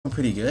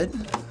Pretty good.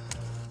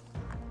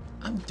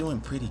 I'm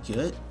doing pretty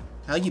good.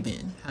 How you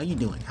been? How you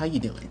doing? How you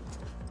doing?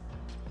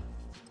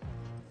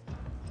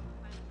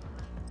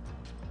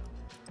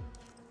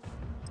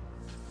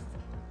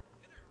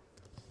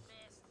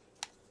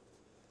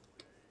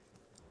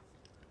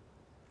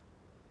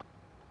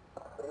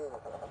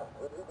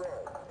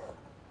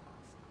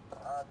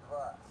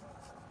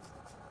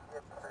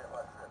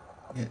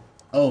 Yeah.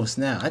 Oh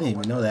snap! I didn't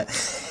even know that.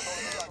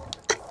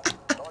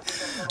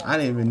 I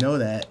didn't even know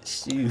that.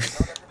 Shoot.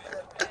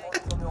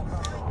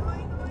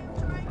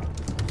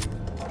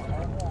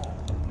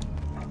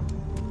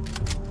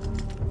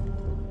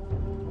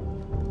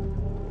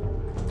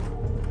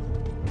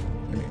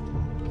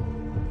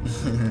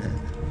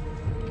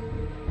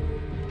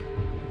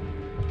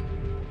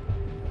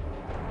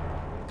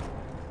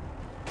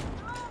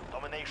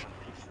 Domination.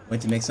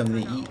 Wait to make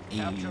something to eat.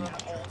 Capture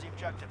and hold the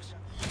objectives.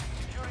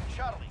 Securing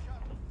Charlie.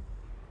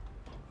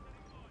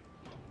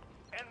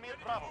 Enemy at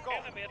Bravo. Go.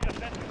 Enemy at the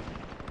center.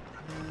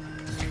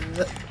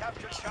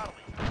 Capture Charlie.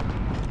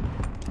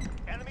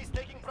 Enemies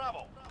taking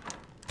Bravo.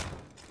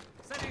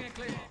 Setting a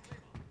clear.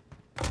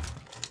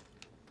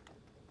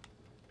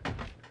 We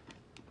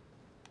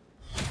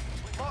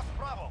lost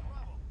Bravo.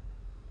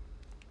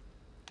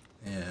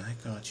 Yeah, I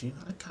got you.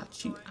 I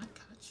got you. I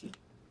got you.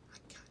 I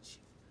got you.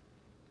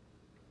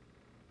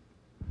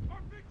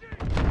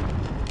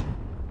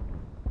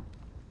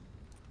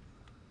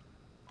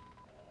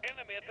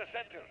 Enemy at the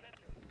center.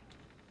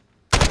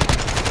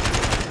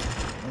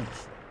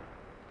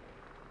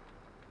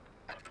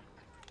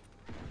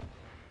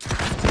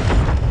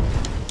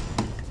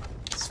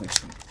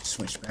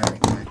 Switch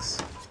barrack packs.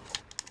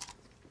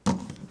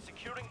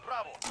 Securing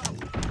Bravo.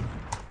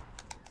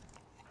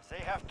 They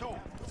have two.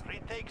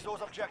 Retake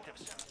those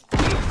objectives.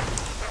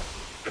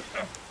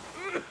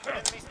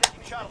 Enemies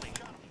taking Charlie.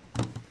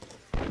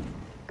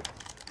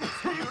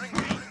 Securing B.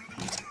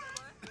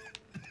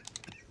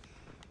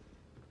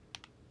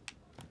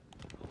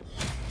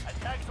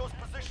 Attack those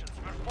positions.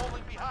 We're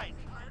falling behind.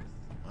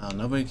 Wow,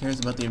 nobody cares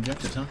about the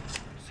objectives, huh?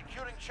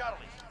 Securing Charlie.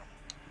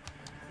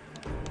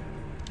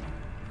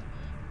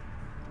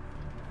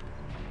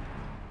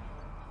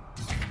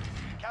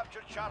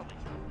 Captured Charlie.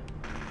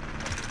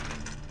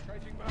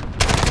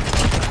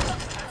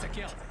 That's a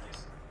kill.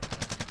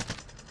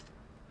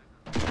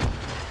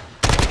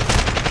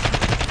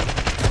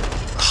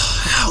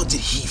 How did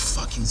he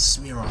fucking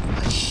smear off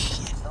my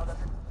shit?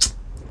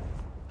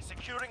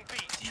 Securing B.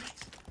 Damn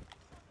it.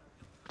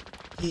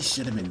 He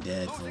should have been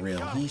dead, for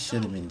real. He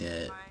should have been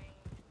dead.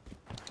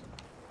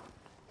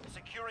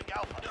 Securing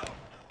Alpha.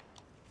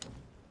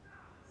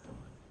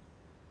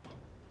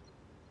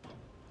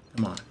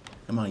 Come on.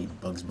 Come on, you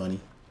Bugs Bunny.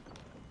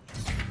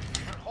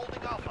 We're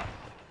holding Alpha.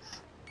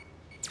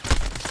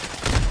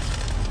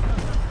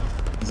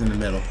 He's in the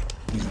middle.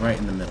 He's right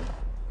in the middle.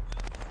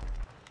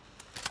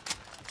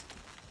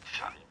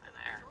 Shot him in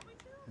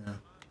there. Yeah.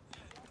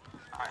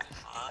 Alright,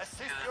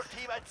 Assist your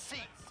team at C.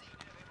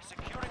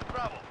 Securing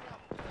Bravo.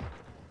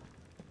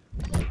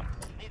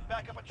 Need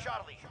backup at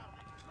Charlie.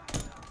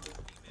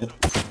 Oh.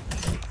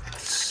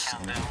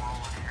 countdown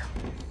rolling here.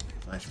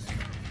 Flashback.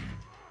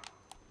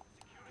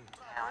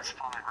 Yeah, it's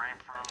falling right in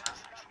front of us.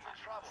 There's so much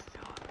trouble.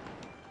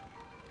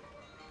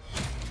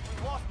 We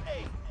lost A.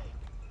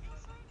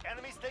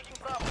 Enemies taking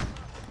Bravo.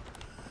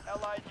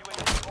 Allied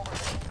UAV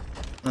overhead.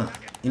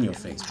 In your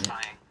face, man.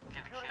 Trying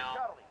get a kill.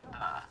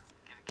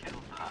 Get a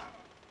kill.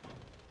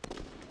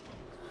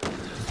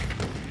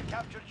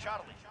 Captured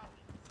Charlie.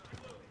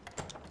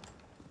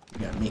 You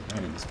got me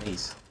right in his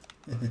face.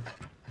 And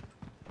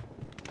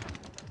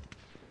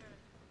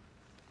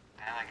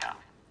I got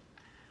me.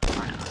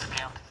 Alright, let's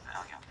count this now.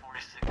 I got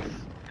 46 to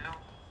go.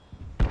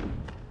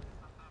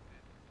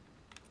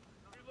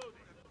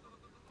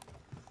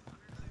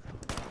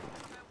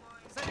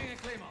 Setting a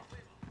claymore.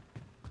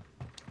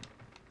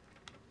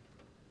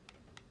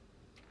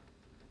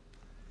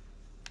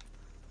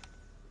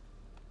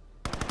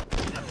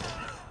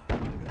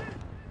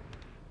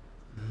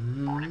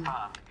 Mm.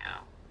 45 to go.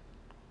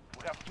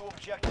 We have two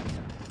objectives.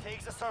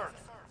 Take the third.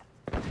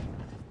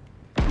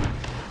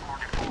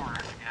 44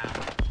 to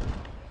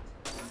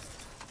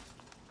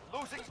go.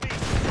 Losing B.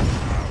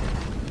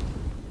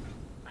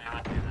 I'm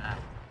gonna do that.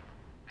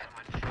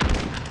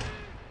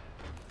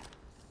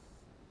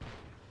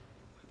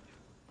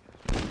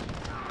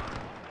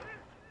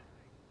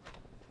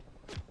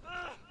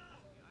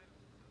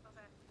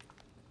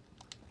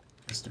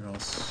 Guess they're all We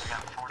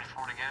got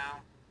 44 to go.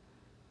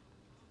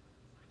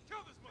 Kill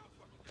this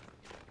motherfucker.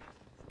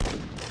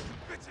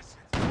 Bitches.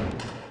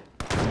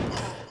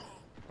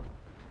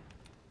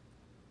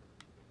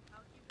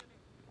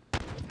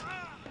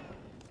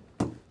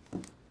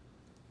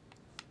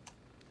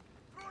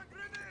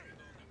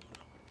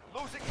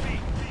 Losing B.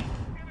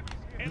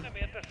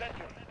 Enemy at the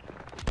center.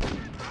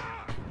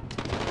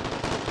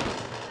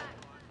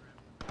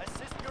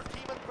 Assist your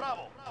team at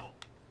Bravo.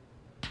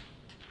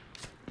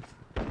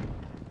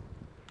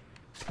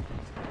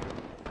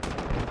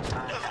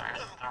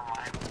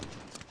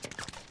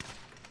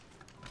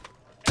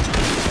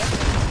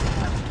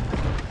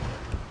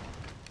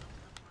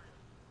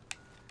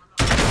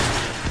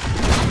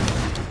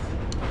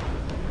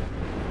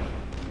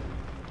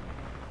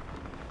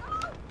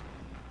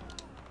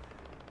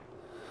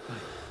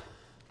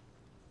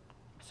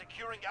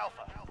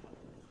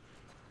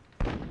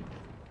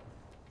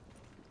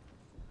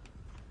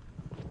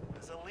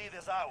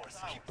 is ours.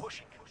 Keep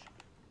pushing.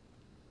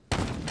 Oh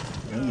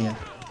yeah.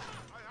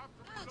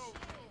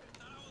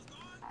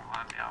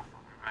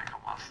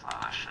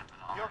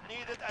 You're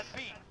needed at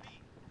B.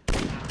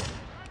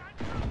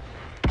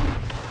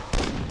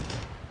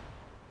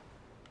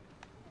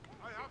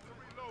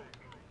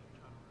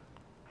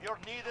 You're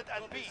needed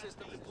at B.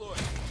 System deployed.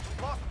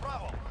 Lost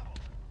Bravo.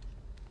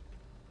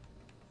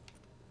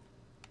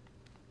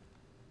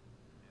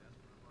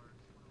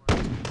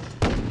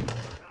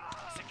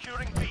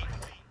 Securing B.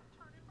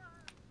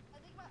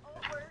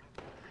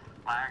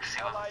 My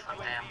accuracy wasn't so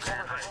damn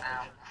bad right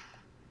now.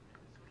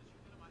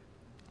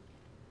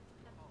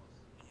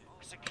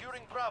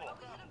 Securing Bravo.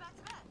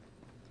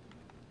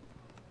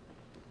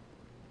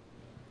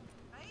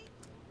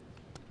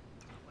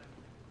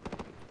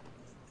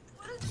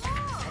 We're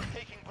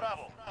taking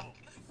Bravo.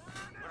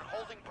 We're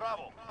holding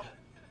Bravo.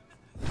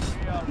 We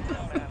are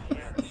down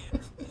here.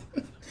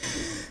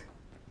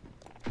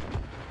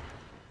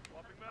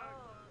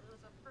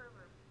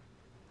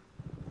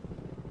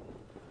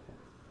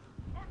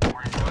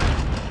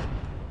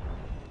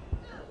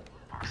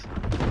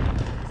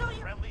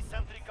 Friendly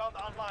sentry gun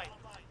online.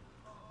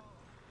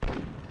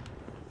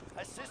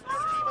 Assist your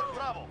team at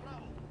Bravo.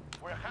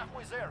 We're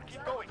halfway there.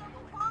 Keep going.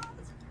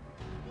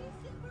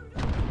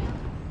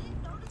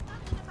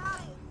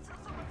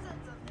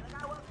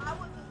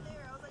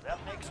 That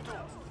makes two. The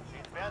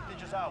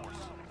advantage is ours.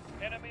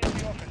 Enemy in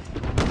the open.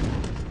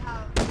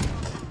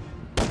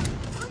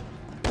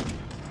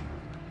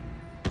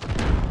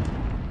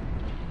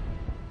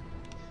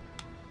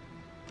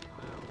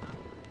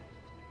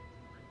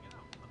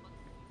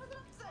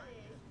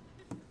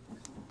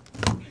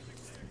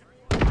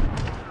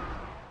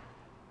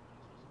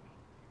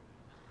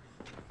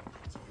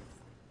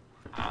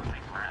 I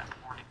think we're at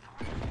 45.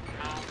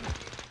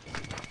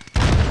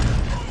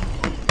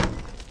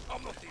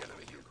 I'm not the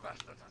enemy, you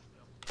bastard.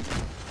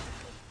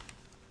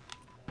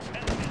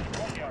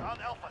 You're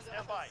on Alpha.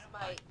 Stand by.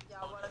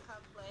 Y'all wanna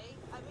come play?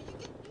 I mean, you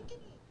can.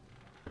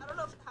 I don't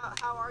know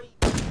how are you?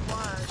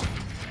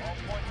 All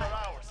points are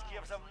ours.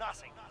 Gives them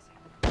nothing.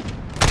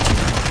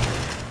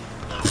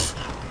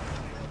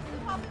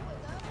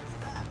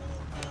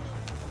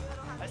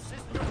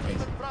 Assist your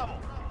team at Bravo.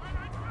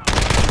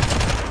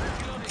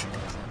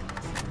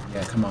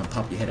 Yeah, come on,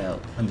 pop your head out.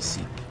 Let me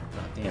see.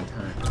 God damn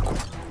time.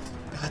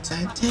 God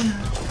damn time.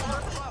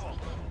 Bravo.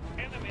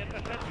 Enemy at the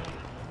center.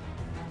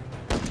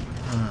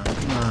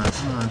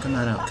 Come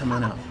on out, come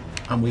on out.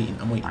 I'm waiting.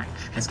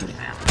 Let's get it.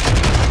 This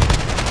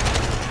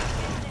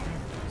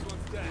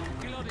one's dead.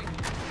 Reloading.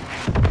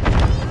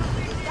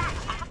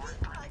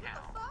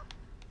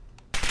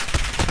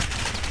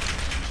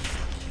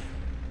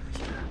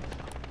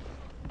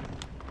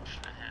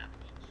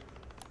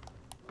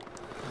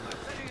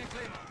 Setting a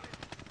claymore.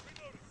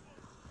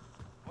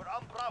 We're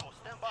on Bravo.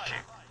 Stand by.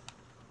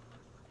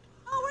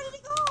 Oh, where did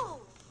he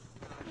go?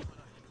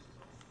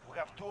 We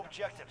have two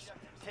objectives.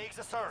 Take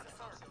the third.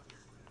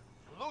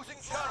 Losing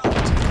Charlie.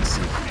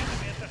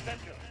 Enemy at the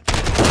center.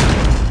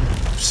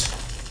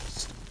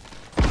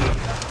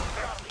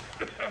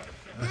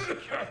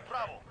 Securing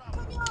Bravo. Come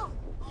on.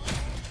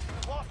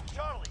 Lost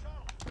Charlie.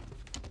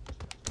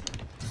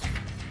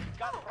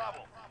 Got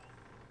Bravo.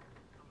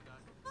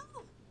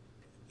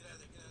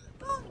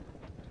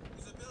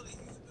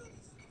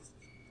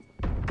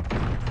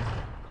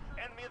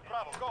 Enemy at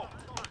Bravo. Go.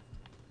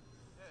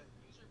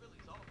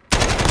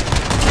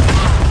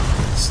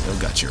 Still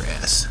got your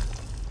ass.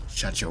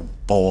 Shut your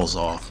balls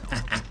off.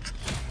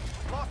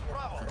 Lost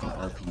Bravo. Fucking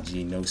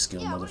RPG, no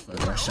skill,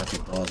 motherfucker. I shot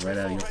your balls right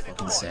out of your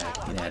fucking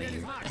sack. Get out of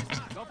here.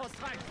 Go for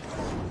strike.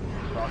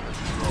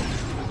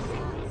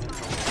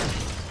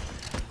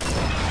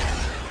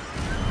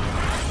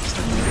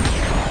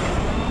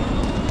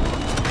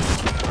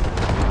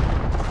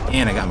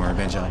 And I got my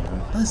revenge on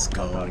him. Let's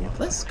go.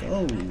 Let's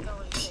go.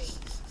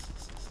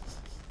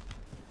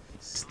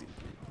 Stupid.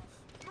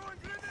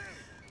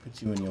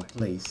 Put you in your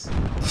place.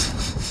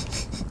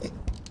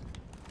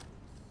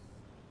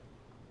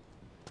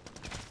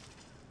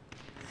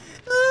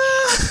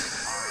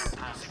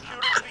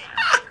 Securing B.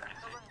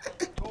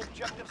 Two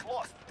objectives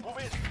lost. Move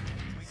in.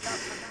 We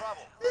captured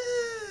Bravo. I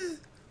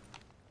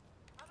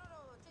don't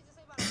know. It takes the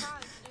same amount of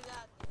time to do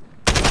that.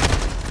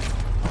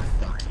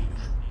 Fuck you.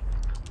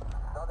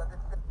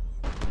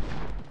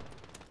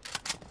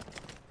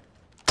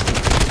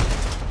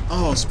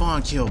 Oh,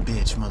 spawn kill,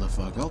 bitch,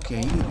 motherfucker.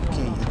 Okay,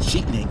 your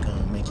cheating ain't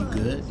gonna make you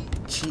good.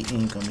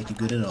 Cheating ain't gonna make you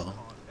good at all.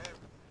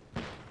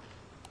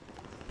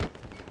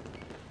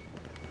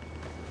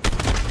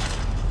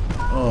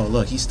 Oh,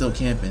 look, he's still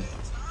camping.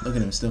 Look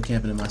at him, still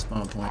camping in my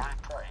spawn point.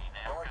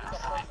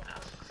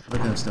 Look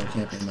at him, still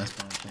camping in my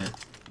spawn point.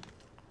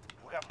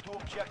 We have two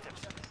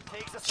objectives.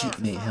 Take the Cheating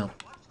third. ain't help.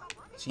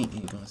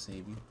 Cheating ain't gonna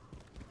save you.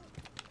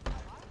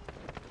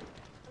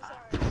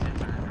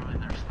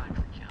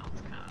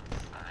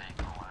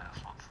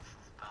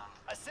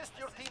 Assist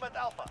your team at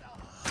Alpha.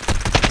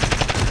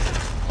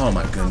 Oh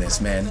my goodness,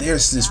 man.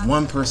 There's this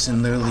one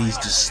person literally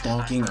just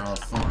stalking our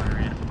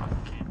fucking...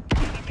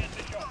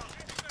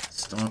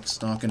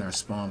 Stalking our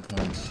spawn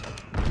points.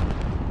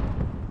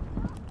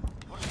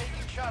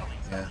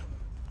 Yeah.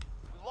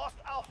 We lost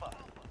Alpha.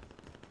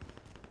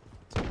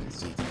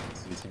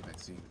 Take back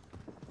Z.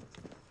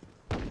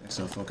 They're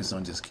so focused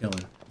on just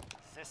killing.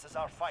 This is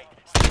our fight.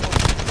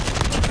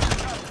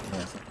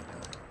 Yeah.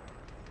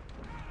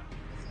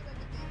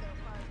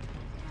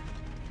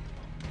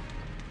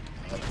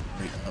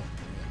 Hurry up.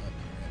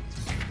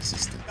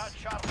 Assistance. Got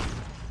shot.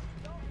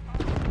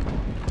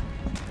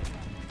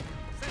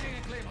 Setting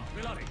a claymore.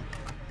 Reloading.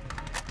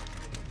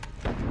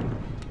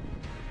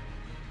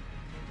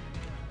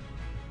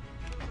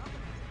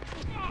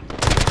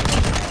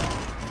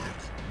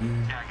 Yeah,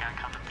 I gotta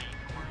come to B.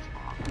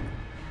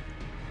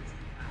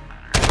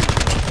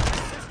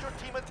 Sister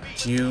team at B.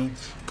 You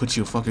put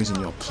your fuckers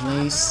in your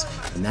place,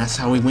 and that's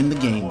how we win the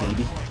game,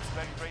 baby.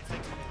 Expect great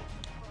things from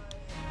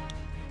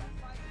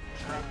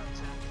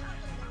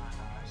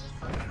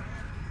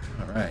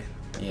you. Alright,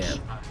 yeah.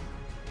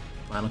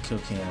 Final kill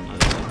cam, yeah.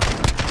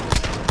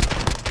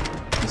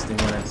 Since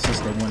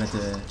they wanted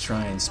to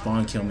try and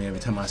spawn kill me every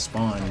time I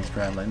spawn, and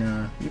grab like,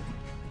 nah, you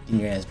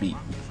get your ass beat.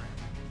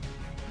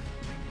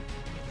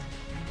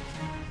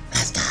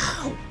 Let's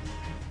go!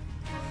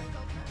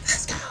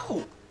 Let's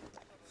go!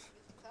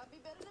 That'd be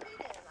better than me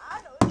then.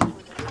 I know it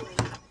would.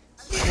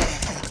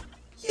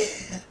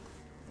 Yeah!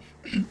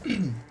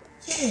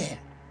 Yeah!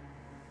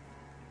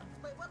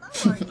 Wait, what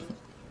level are you?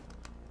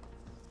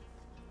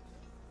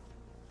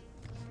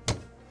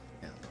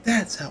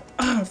 That's how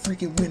I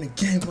freaking win a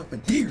game up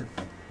in here.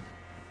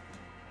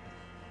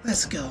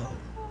 Let's go.